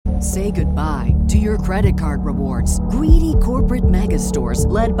Say goodbye to your credit card rewards. Greedy corporate mega stores,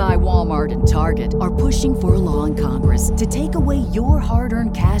 led by Walmart and Target, are pushing for a law in Congress to take away your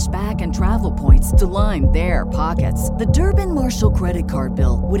hard-earned cash back and travel points to line their pockets. The Durbin-Marshall credit card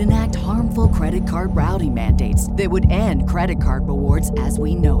bill would enact harmful credit card routing mandates that would end credit card rewards as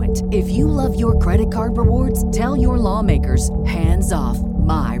we know it. If you love your credit card rewards, tell your lawmakers, hands off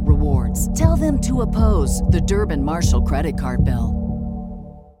my rewards. Tell them to oppose the Durbin-Marshall credit card bill.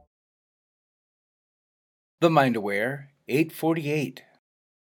 The Mind Aware 848.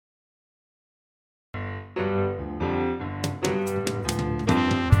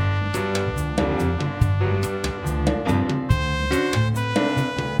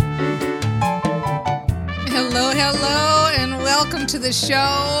 Hello, and welcome to the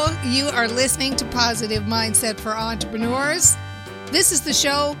show. You are listening to Positive Mindset for Entrepreneurs. This is the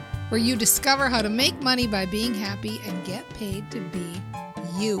show where you discover how to make money by being happy and get paid to be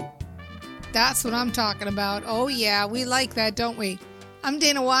you. That's what I'm talking about. Oh yeah, we like that, don't we? I'm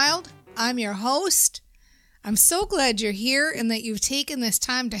Dana Wilde. I'm your host. I'm so glad you're here and that you've taken this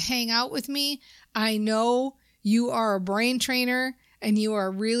time to hang out with me. I know you are a brain trainer and you are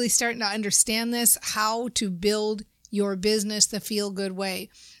really starting to understand this, how to build your business the feel-good way.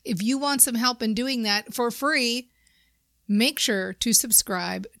 If you want some help in doing that for free, make sure to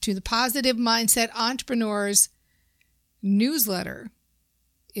subscribe to the Positive Mindset Entrepreneurs newsletter.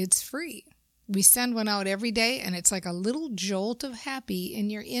 It's free. We send one out every day, and it's like a little jolt of happy in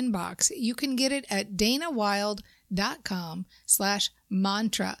your inbox. You can get it at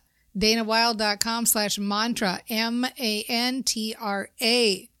danawilde.com/mantra. danawilde.com/mantra,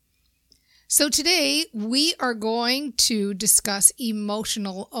 MANTRA. So today we are going to discuss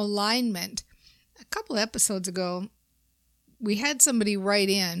emotional alignment. A couple episodes ago, we had somebody write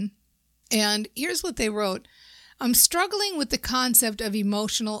in, and here's what they wrote. I'm struggling with the concept of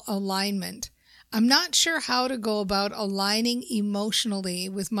emotional alignment. I'm not sure how to go about aligning emotionally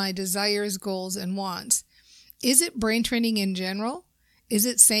with my desires, goals, and wants. Is it brain training in general? Is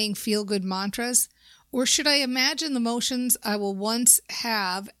it saying feel-good mantras? Or should I imagine the motions I will once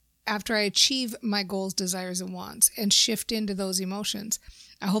have after I achieve my goals, desires, and wants and shift into those emotions?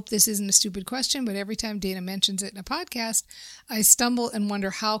 I hope this isn't a stupid question, but every time Dana mentions it in a podcast, I stumble and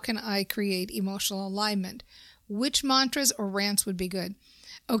wonder, how can I create emotional alignment? Which mantras or rants would be good?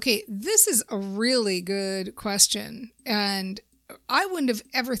 Okay, this is a really good question, and I wouldn't have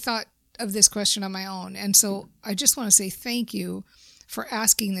ever thought of this question on my own. And so I just want to say thank you for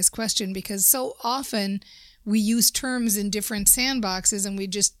asking this question, because so often we use terms in different sandboxes and we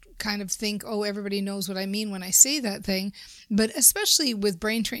just kind of think, oh, everybody knows what I mean when I say that thing. But especially with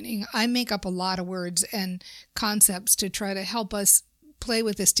brain training, I make up a lot of words and concepts to try to help us play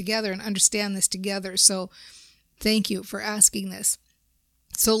with this together and understand this together. So thank you for asking this.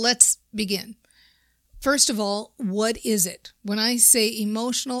 So let's begin. First of all, what is it? When I say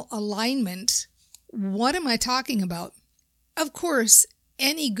emotional alignment, what am I talking about? Of course,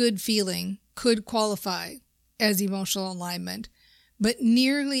 any good feeling could qualify as emotional alignment, but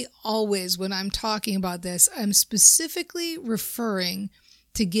nearly always when I'm talking about this, I'm specifically referring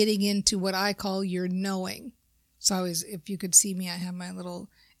to getting into what I call your knowing. So always, if you could see me, I have my little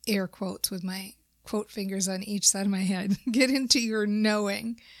air quotes with my quote fingers on each side of my head. Get into your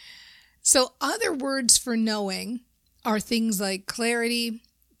knowing. So other words for knowing are things like clarity,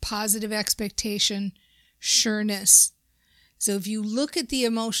 positive expectation, sureness. So if you look at the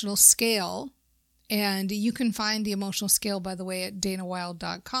emotional scale, and you can find the emotional scale, by the way, at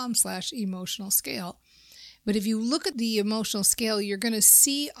danawilde.com/emotional scale. But if you look at the emotional scale, you're going to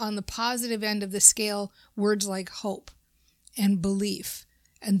see on the positive end of the scale words like hope and belief,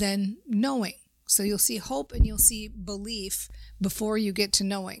 and then knowing. So you'll see hope and you'll see belief before you get to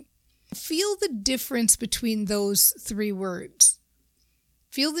knowing. Feel the difference between those three words.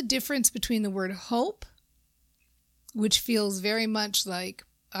 Feel the difference between the word hope, which feels very much like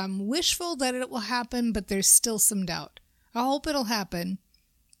I'm wishful that it will happen, but there's still some doubt. I hope it'll happen.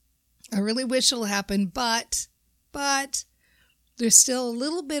 I really wish it'll happen, but there's still a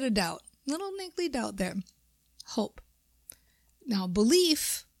little bit of doubt, little niggly doubt there. Hope. Now,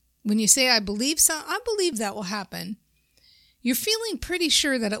 belief. When you say, I believe that will happen, you're feeling pretty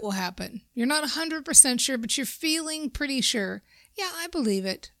sure that it will happen. You're not 100% sure, but you're feeling pretty sure. Yeah, I believe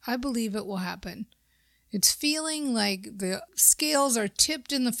it. I believe it will happen. It's feeling like the scales are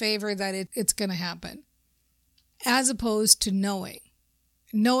tipped in the favor that it's going to happen, as opposed to knowing.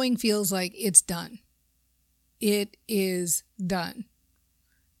 Knowing feels like it's done. It is done.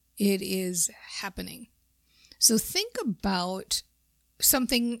 It is happening. So think about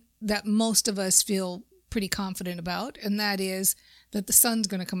something that most of us feel pretty confident about, and that is that the sun's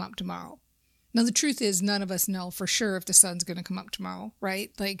going to come up tomorrow. Now, the truth is none of us know for sure if the sun's going to come up tomorrow,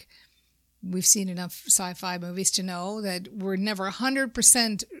 right? Like, we've seen enough sci-fi movies to know that we're never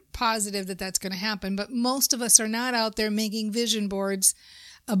 100% positive that that's going to happen, but most of us are not out there making vision boards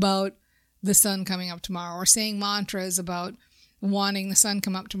about the sun coming up tomorrow or saying mantras about wanting the sun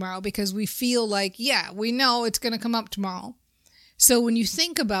come up tomorrow because we feel like, yeah, we know it's going to come up tomorrow. So when you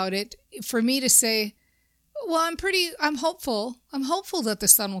think about it, for me to say, well, I'm hopeful that the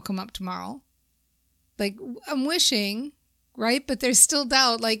sun will come up tomorrow. Like, I'm wishing, right? But there's still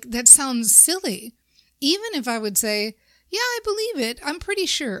doubt. Like, that sounds silly. Even if I would say, yeah, I believe it. I'm pretty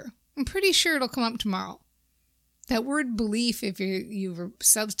sure it'll come up tomorrow. That word belief, if you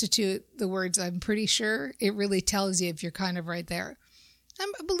substitute the words I'm pretty sure, it really tells you if you're kind of right there. I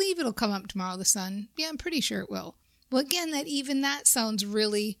believe it'll come up tomorrow, the sun. Yeah, I'm pretty sure it will. Well, again, that sounds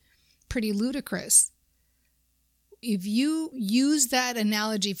really pretty ludicrous. If you use that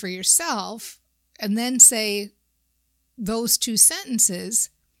analogy for yourself and then say those two sentences,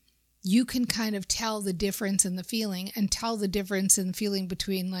 you can kind of tell the difference in the feeling and tell the difference in the feeling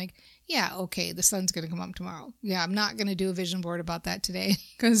between like, yeah, okay, the sun's going to come up tomorrow. Yeah, I'm not going to do a vision board about that today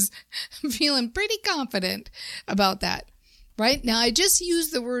because I'm feeling pretty confident about that. Right? Now, I just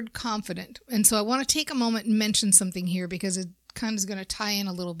used the word confident. And so I want to take a moment and mention something here because it kind of is going to tie in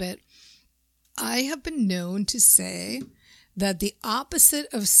a little bit. I have been known to say that the opposite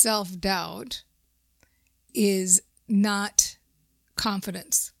of self-doubt is not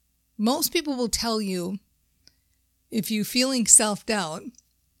confidence. Most people will tell you, if you're feeling self-doubt,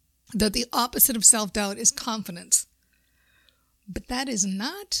 that the opposite of self-doubt is confidence. But that is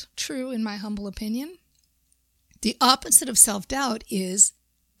not true in my humble opinion. The opposite of self-doubt is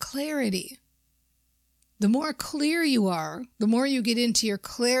clarity. The more clear you are, the more you get into your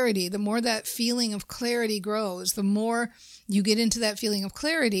clarity, the more that feeling of clarity grows. The more you get into that feeling of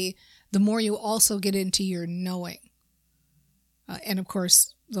clarity, the more you also get into your knowing. And of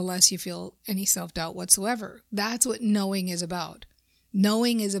course, the less you feel any self-doubt whatsoever. That's what knowing is about.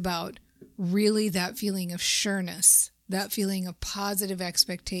 Knowing is about really that feeling of sureness, that feeling of positive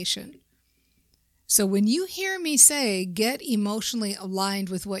expectation. So when you hear me say, get emotionally aligned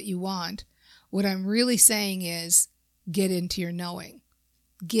with what you want, what I'm really saying is, get into your knowing.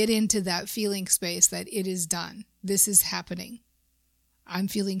 Get into that feeling space that it is done. This is happening. I'm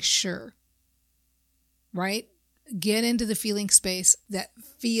feeling sure. Right? Get into the feeling space that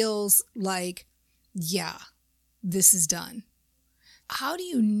feels like, yeah, this is done. How do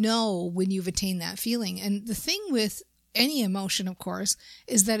you know when you've attained that feeling? And the thing with any emotion, of course,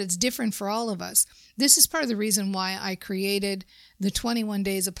 is that it's different for all of us. This is part of the reason why I created the 21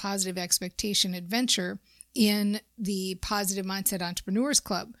 Days of Positive Expectation adventure in the Positive Mindset Entrepreneurs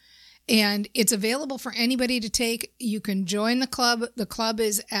Club. And it's available for anybody to take. You can join the club. The club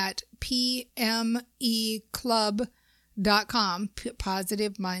is at pmeclub.com,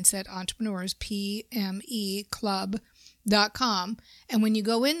 Positive Mindset Entrepreneurs, pmeclub.com. And when you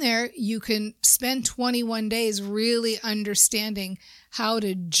go in there, you can spend 21 days really understanding how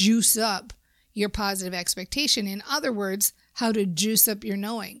to juice up your positive expectation. In other words, how to juice up your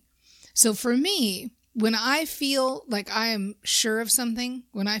knowing. So for me, when I feel like I am sure of something,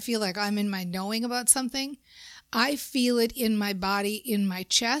 when I feel like I'm in my knowing about something, I feel it in my body, in my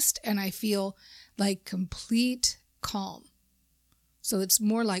chest, and I feel like complete calm. So it's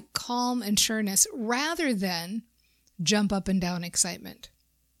more like calm and sureness rather than jump up and down excitement.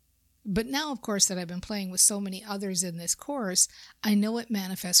 But now, of course, that I've been playing with so many others in this course, I know it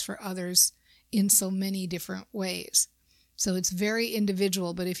manifests for others in so many different ways. So it's very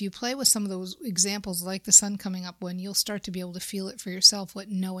individual, but if you play with some of those examples, like the sun coming up one, you'll start to be able to feel it for yourself, what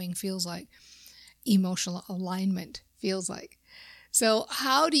knowing feels like, emotional alignment feels like. So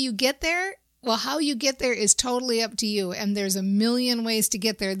how do you get there? Well, how you get there is totally up to you, and there's a million ways to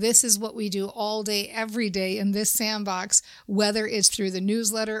get there. This is what we do all day, every day in this sandbox, whether it's through the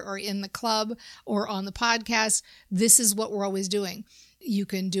newsletter or in the club or on the podcast. This is what we're always doing. You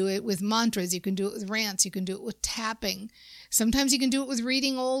can do it with mantras. You can do it with rants. You can do it with tapping. Sometimes you can do it with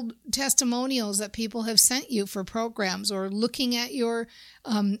reading old testimonials that people have sent you for programs or looking at your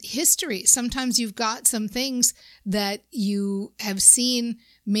history. Sometimes you've got some things that you have seen.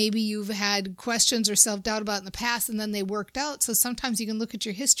 Maybe you've had questions or self-doubt about in the past and then they worked out. So sometimes you can look at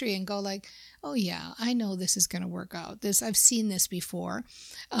your history and go like, oh yeah, I know this is going to work out. I've seen this before.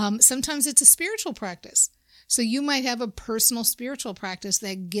 Sometimes it's a spiritual practice. So you might have a personal spiritual practice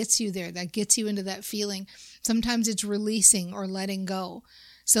that gets you there, that gets you into that feeling. Sometimes it's releasing or letting go.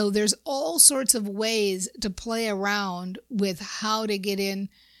 So there's all sorts of ways to play around with how to get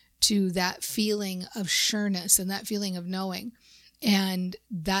into that feeling of sureness and that feeling of knowing. And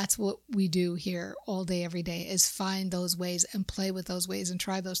that's what we do here all day, every day, is find those ways and play with those ways and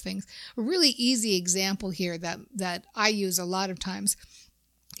try those things. A really easy example here that I use a lot of times,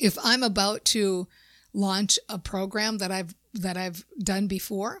 if I'm about to launch a program that I've done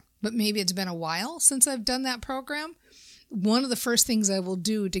before, but maybe it's been a while since I've done that program, one of the first things I will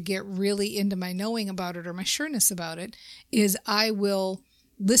do to get really into my knowing about it or my sureness about it is I will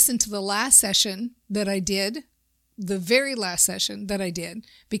listen to the last session that I did, the very last session that I did,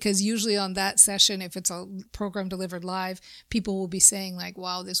 because usually on that session, if it's a program delivered live, people will be saying like,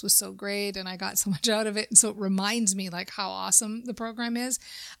 wow, this was so great and I got so much out of it. And so it reminds me like how awesome the program is.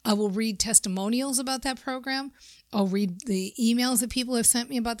 I will read testimonials about that program. I'll read the emails that people have sent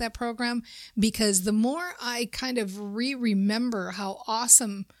me about that program, because the more I kind of remember how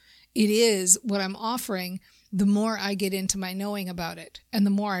awesome it is what I'm offering, the more I get into my knowing about it. And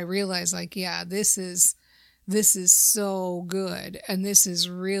the more I realize like, yeah, this is so good. And this is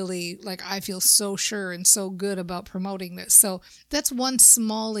really like, I feel so sure and so good about promoting this. So that's one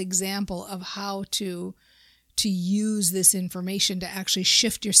small example of how to use this information to actually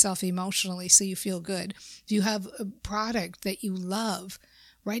shift yourself emotionally so you feel good. If you have a product that you love,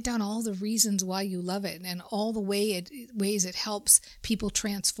 write down all the reasons why you love it and all the ways it helps people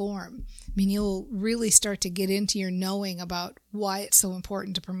transform. I mean, you'll really start to get into your knowing about why it's so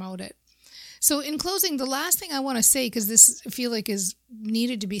important to promote it. So in closing, the last thing I want to say, because this I feel like is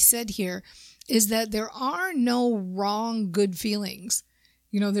needed to be said here, is that there are no wrong good feelings.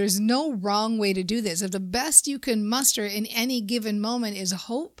 There's no wrong way to do this. If the best you can muster in any given moment is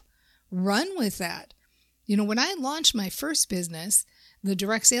hope, run with that. When I launched my first business, the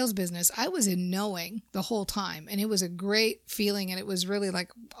direct sales business, I was in knowing the whole time. And it was a great feeling. And it was really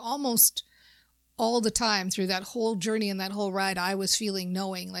like almost all the time through that whole journey and that whole ride, I was feeling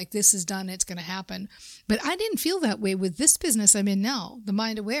knowing like this is done, it's going to happen. But I didn't feel that way with this business I'm in now, the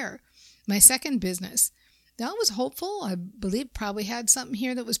Mind Aware, my second business. That was hopeful. I believe probably had something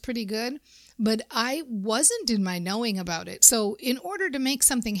here that was pretty good, but I wasn't in my knowing about it. So in order to make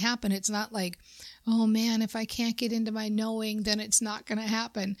something happen, it's not like, oh man, if I can't get into my knowing, then it's not going to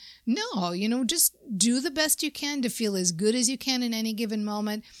happen. No, just do the best you can to feel as good as you can in any given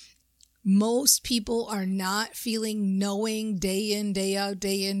moment. Most people are not feeling knowing day in, day out,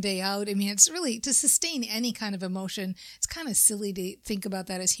 day in, day out. I mean, it's really, to sustain any kind of emotion, it's kind of silly to think about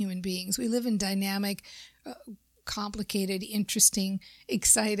that as human beings. We live in dynamic, complicated, interesting,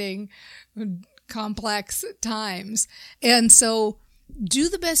 exciting, complex times. And so do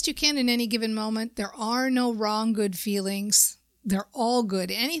the best you can in any given moment. There are no wrong good feelings. They're all good.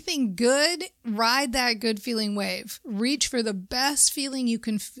 Anything good, ride that good feeling wave. Reach for the best feeling you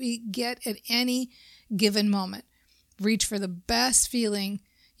can get at any given moment. Reach for the best feeling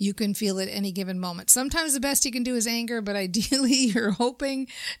you can feel at any given moment. Sometimes the best you can do is anger, but ideally you're hoping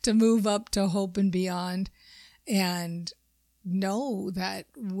to move up to hope and beyond. And know that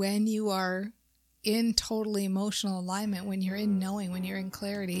when you are in total emotional alignment, when you're in knowing, when you're in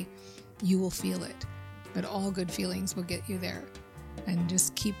clarity, you will feel it. But all good feelings will get you there. And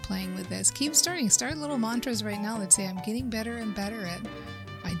just keep playing with this. Keep starting. Start little mantras right now that say, I'm getting better and better at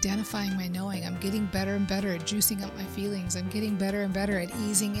identifying my knowing. I'm getting better and better at juicing up my feelings. I'm getting better and better at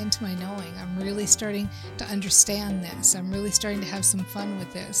easing into my knowing. I'm really starting to understand this. I'm really starting to have some fun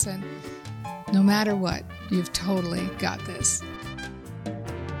with this. And no matter what, you've totally got this.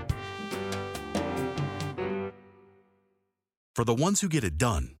 For the ones who get it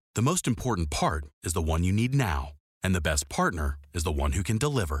done, the most important part is the one you need now. And the best partner is the one who can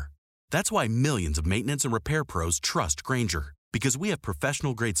deliver. That's why millions of maintenance and repair pros trust Grainger, because we have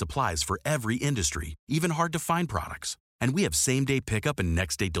professional-grade supplies for every industry, even hard-to-find products. And we have same-day pickup and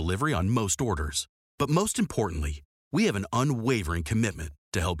next-day delivery on most orders. But most importantly, we have an unwavering commitment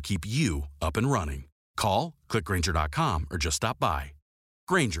to help keep you up and running. Call, click Grainger.com, or just stop by.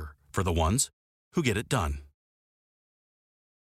 Grainger, for the ones who get it done.